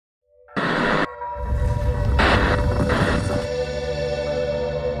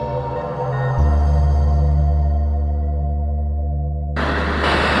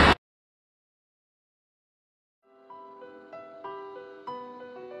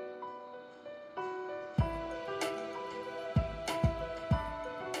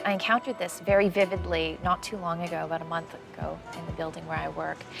I encountered this very vividly not too long ago, about a month ago, in the building where I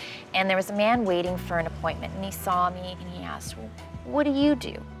work. And there was a man waiting for an appointment, and he saw me and he asked, well, what do you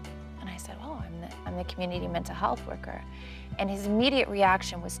do? And I said, oh, I'm the community mental health worker. And his immediate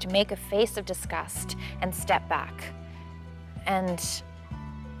reaction was to make a face of disgust and step back. And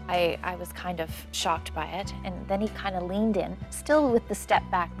I was kind of shocked by it. And then he kind of leaned in, still with the step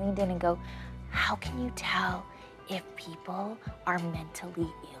back, leaned in and go, how can you tell if people are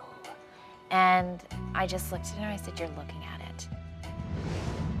mentally ill? And I just looked at him and I said, you're looking at it.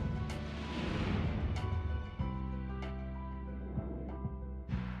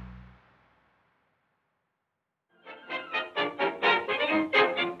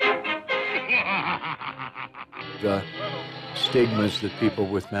 The stigmas that people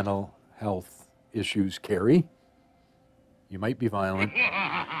with mental health issues carry. You might be violent,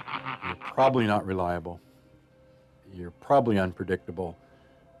 you're probably not reliable, you're probably unpredictable,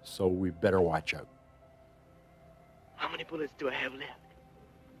 so we better watch out. How many bullets do I have left?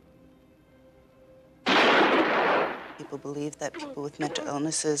 People believe that people with mental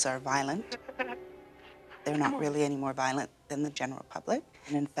illnesses are violent. They're not really any more violent than the general public.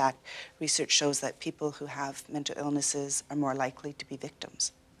 And in fact, research shows that people who have mental illnesses are more likely to be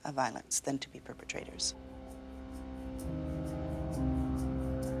victims of violence than to be perpetrators.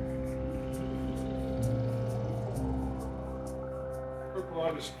 Cooked a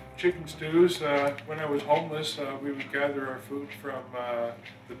lot of chicken stews. When I was homeless, we would gather our food from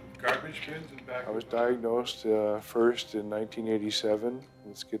the garbage bins and back. I was diagnosed first in 1987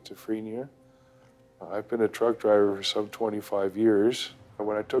 with schizophrenia. I've been a truck driver for some 25 years.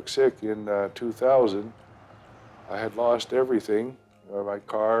 When I took sick in 2000, I had lost everything, my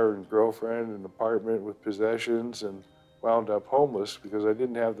car and girlfriend and apartment with possessions, and wound up homeless because I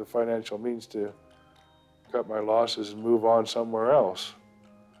didn't have the financial means to cut my losses and move on somewhere else.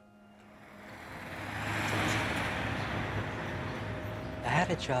 I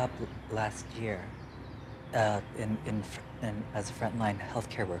had a job last year as a frontline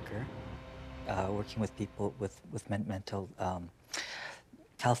healthcare worker, working with people with mental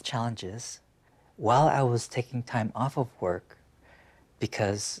health challenges. While I was taking time off of work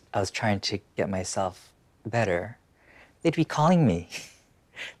because I was trying to get myself better, they'd be calling me.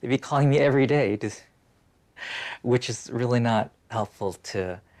 They'd be calling me every day, which is really not helpful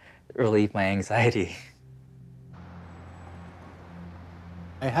to relieve my anxiety.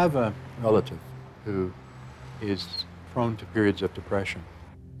 I have a relative who is prone to periods of depression,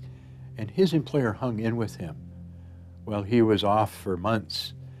 and his employer hung in with him while he was off for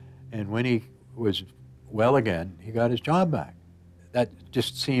months, and when he was well again, he got his job back. That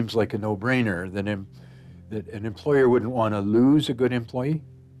just seems like a no-brainer that an employer wouldn't want to lose a good employee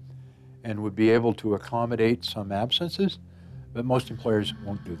and would be able to accommodate some absences, but most employers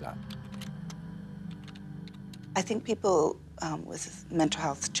won't do that. I think people with mental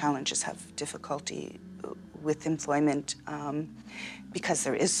health challenges have difficulty with employment because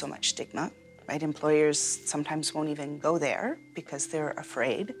there is so much stigma, right? Employers sometimes won't even go there because they're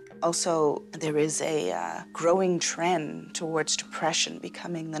afraid. Also, there is a growing trend towards depression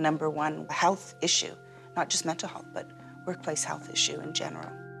becoming the #1 health issue, not just mental health, but workplace health issue in general.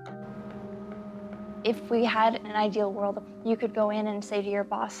 If we had an ideal world, you could go in and say to your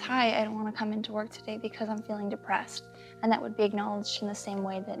boss, hi, I don't want to come into work today because I'm feeling depressed. And that would be acknowledged in the same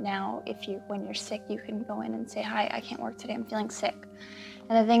way that now, when you're sick, you can go in and say, hi, I can't work today, I'm feeling sick.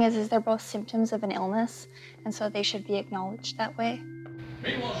 And the thing is they're both symptoms of an illness, and so they should be acknowledged that way.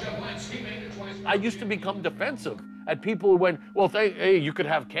 I used to become defensive at people who went, well, hey, you could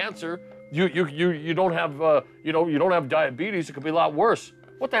have cancer. You don't have, you don't have diabetes. It could be a lot worse.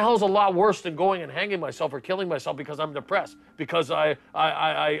 What the hell is a lot worse than going and hanging myself or killing myself because I'm depressed? Because I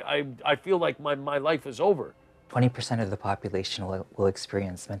feel like my life is over. 20% of the population will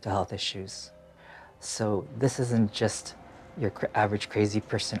experience mental health issues. So this isn't just your average crazy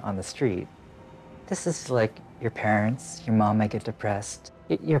person on the street. This is like your parents, your mom might get depressed,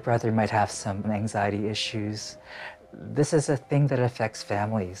 your brother might have some anxiety issues. This is a thing that affects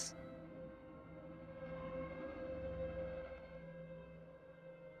families.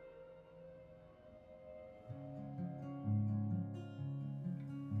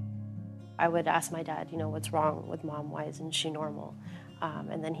 I would ask my dad, what's wrong with mom? Why isn't she normal?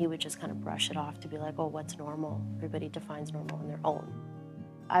 And then he would just kind of brush it off to be like, oh, what's normal? Everybody defines normal on their own.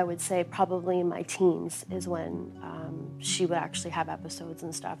 I would say probably in my teens is when she would actually have episodes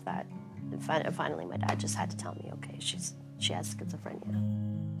and stuff that finally my dad just had to tell me, okay, she has schizophrenia.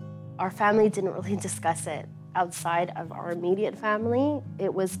 Our family didn't really discuss it outside of our immediate family.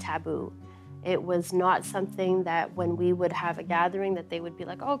 It was taboo. It was not something that when we would have a gathering that they would be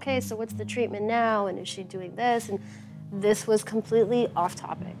like, okay, so what's the treatment now? And is she doing this? And this was completely off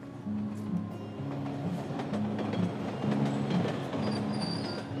topic.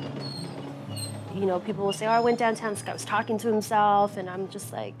 You know, people will say, oh, I went downtown, this guy was talking to himself, and I'm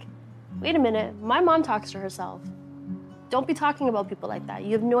just like, wait a minute, my mom talks to herself. Don't be talking about people like that.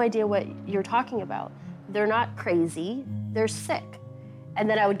 You have no idea what you're talking about. They're not crazy, they're sick. And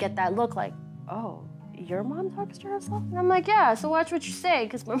then I would get that look like, oh, your mom talks to herself? And I'm like, yeah, so watch what you say,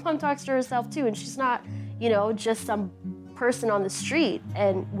 because my mom talks to herself too, and she's not, you know, just some person on the street.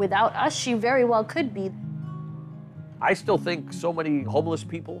 And without us, she very well could be. I still think so many homeless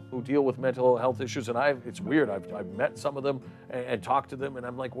people who deal with mental health issues, and it's weird, I've met some of them and talked to them, and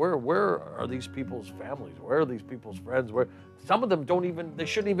I'm like, where are these people's families? Where are these people's friends? Where some of them they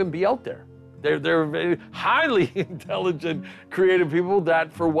shouldn't even be out there. They're very highly intelligent, creative people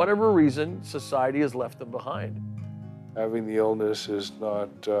that, for whatever reason, society has left them behind. Having the illness is not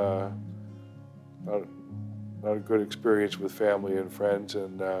a good experience with family and friends,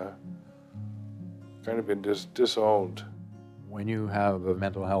 and kind of been disowned. When you have a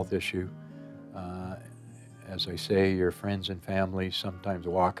mental health issue, as I say, your friends and family sometimes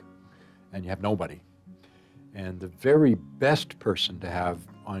walk and you have nobody. And the very best person to have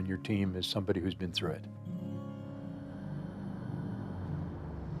on your team is somebody who's been through it.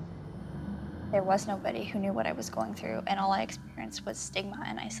 There was nobody who knew what I was going through, and all I experienced was stigma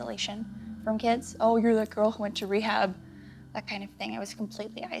and isolation from kids. Oh, you're that girl who went to rehab, that kind of thing. I was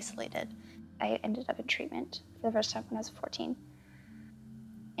completely isolated. I ended up in treatment for the first time when I was 14.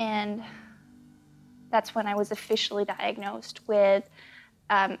 And that's when I was officially diagnosed with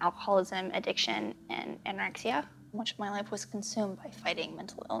alcoholism, addiction, and anorexia. Much of my life was consumed by fighting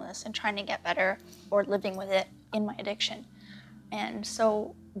mental illness and trying to get better or living with it in my addiction. And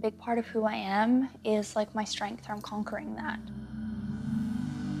so a big part of who I am is like my strength. I'm conquering that.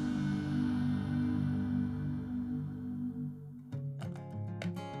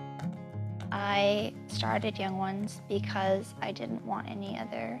 I started Young Ones because I didn't want any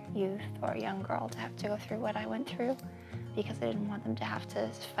other youth or young girl to have to go through what I went through, because I didn't want them to have to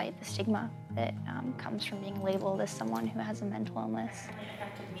fight the stigma that comes from being labeled as someone who has a mental illness. It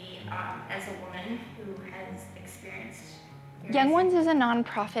affected me as a woman who has experienced... Young Ones is a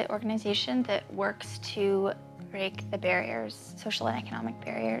nonprofit organization that works to break the barriers, social and economic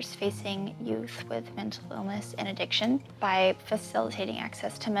barriers, facing youth with mental illness and addiction by facilitating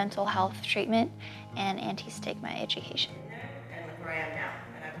access to mental health treatment and anti-stigma education. And look where I am now,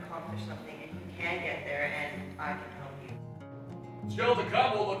 and I've accomplished something, and you can get there, and I can help you. Still to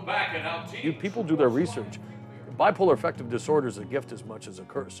come, we'll look back at how people do their research. Bipolar affective disorder is a gift as much as a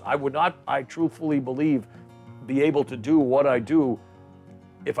curse. I would not, I truthfully believe, be able to do what I do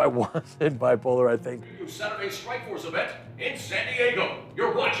if I wasn't bipolar, I think. Saturday Strike Force event in San Diego.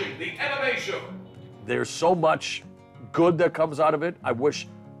 You're watching the MMA show. There's so much good that comes out of it. I wish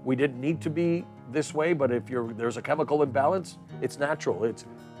we didn't need to be this way, but if there's a chemical imbalance, it's natural. It's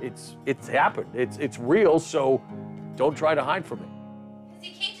happened. It's real, so don't try to hide from it. Because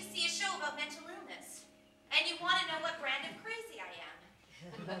you came to see a show about mental illness, and you want to know what brand of crazy I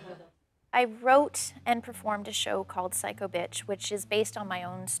am. I wrote and performed a show called Psycho Bitch, which is based on my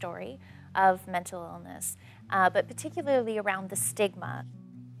own story of mental illness, but particularly around the stigma.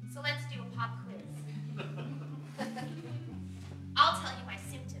 So let's do a pop quiz. I'll tell you my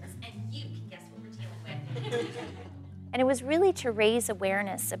symptoms, and you can guess what we're dealing with. And it was really to raise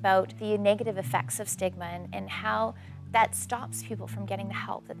awareness about the negative effects of stigma and how that stops people from getting the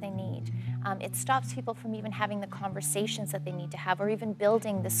help that they need. It stops people from even having the conversations that they need to have, or even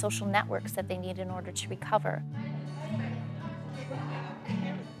building the social networks that they need in order to recover.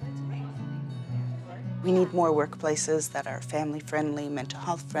 We need more workplaces that are family-friendly, mental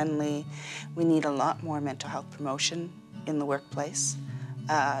health-friendly. We need a lot more mental health promotion in the workplace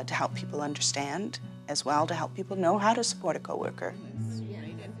to help people understand, as well to help people know how to support a coworker.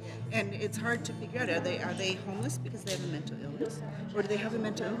 And it's hard to figure out, are they homeless because they have a mental illness? Or do they have a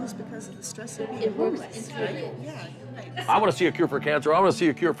mental illness because of the stress of being homeless? Right? Yeah, right. I want to see a cure for cancer. I want to see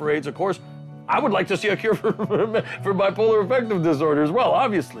a cure for AIDS, of course. I would like to see a cure for bipolar affective disorder as well,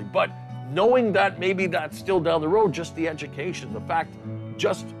 obviously. But knowing that maybe that's still down the road, just the education, the fact,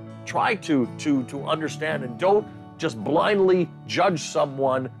 just try to understand and don't just blindly judge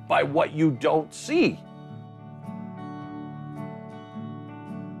someone by what you don't see.